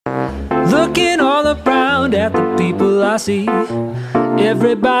Looking all around at the people I see,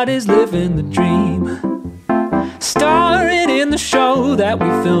 everybody's living the dream. Starring in the show that we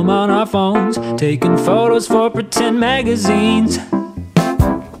film on our phones, taking photos for pretend magazines.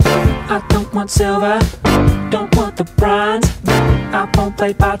 I don't want silver, don't want the bronze. I won't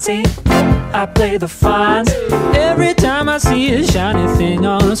play party, I play the fines. Every time I see a shiny thing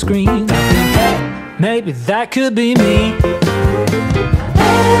on the screen, I think, hey, maybe that could be me.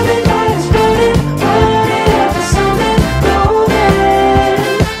 Everybody's running after something golden,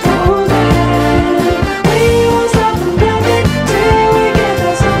 golden. We won't stop from running till we get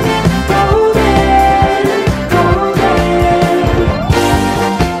to something golden, golden.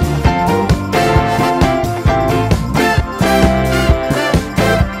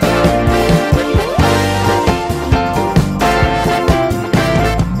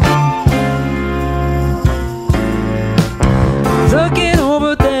 Looking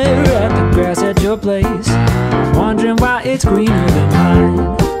over there at the grass at your place, wondering why it's greener than mine.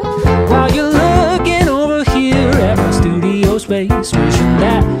 While you're looking over here at my studio space, wishing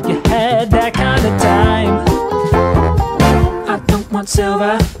that you had that kind of time. I don't want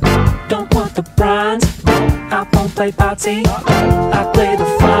silver, don't want the bronze. I won't play party, I play the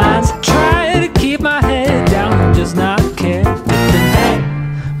fines. Try to keep my head down and just not care. Then, hey,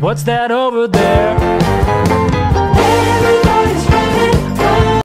 what's that over there?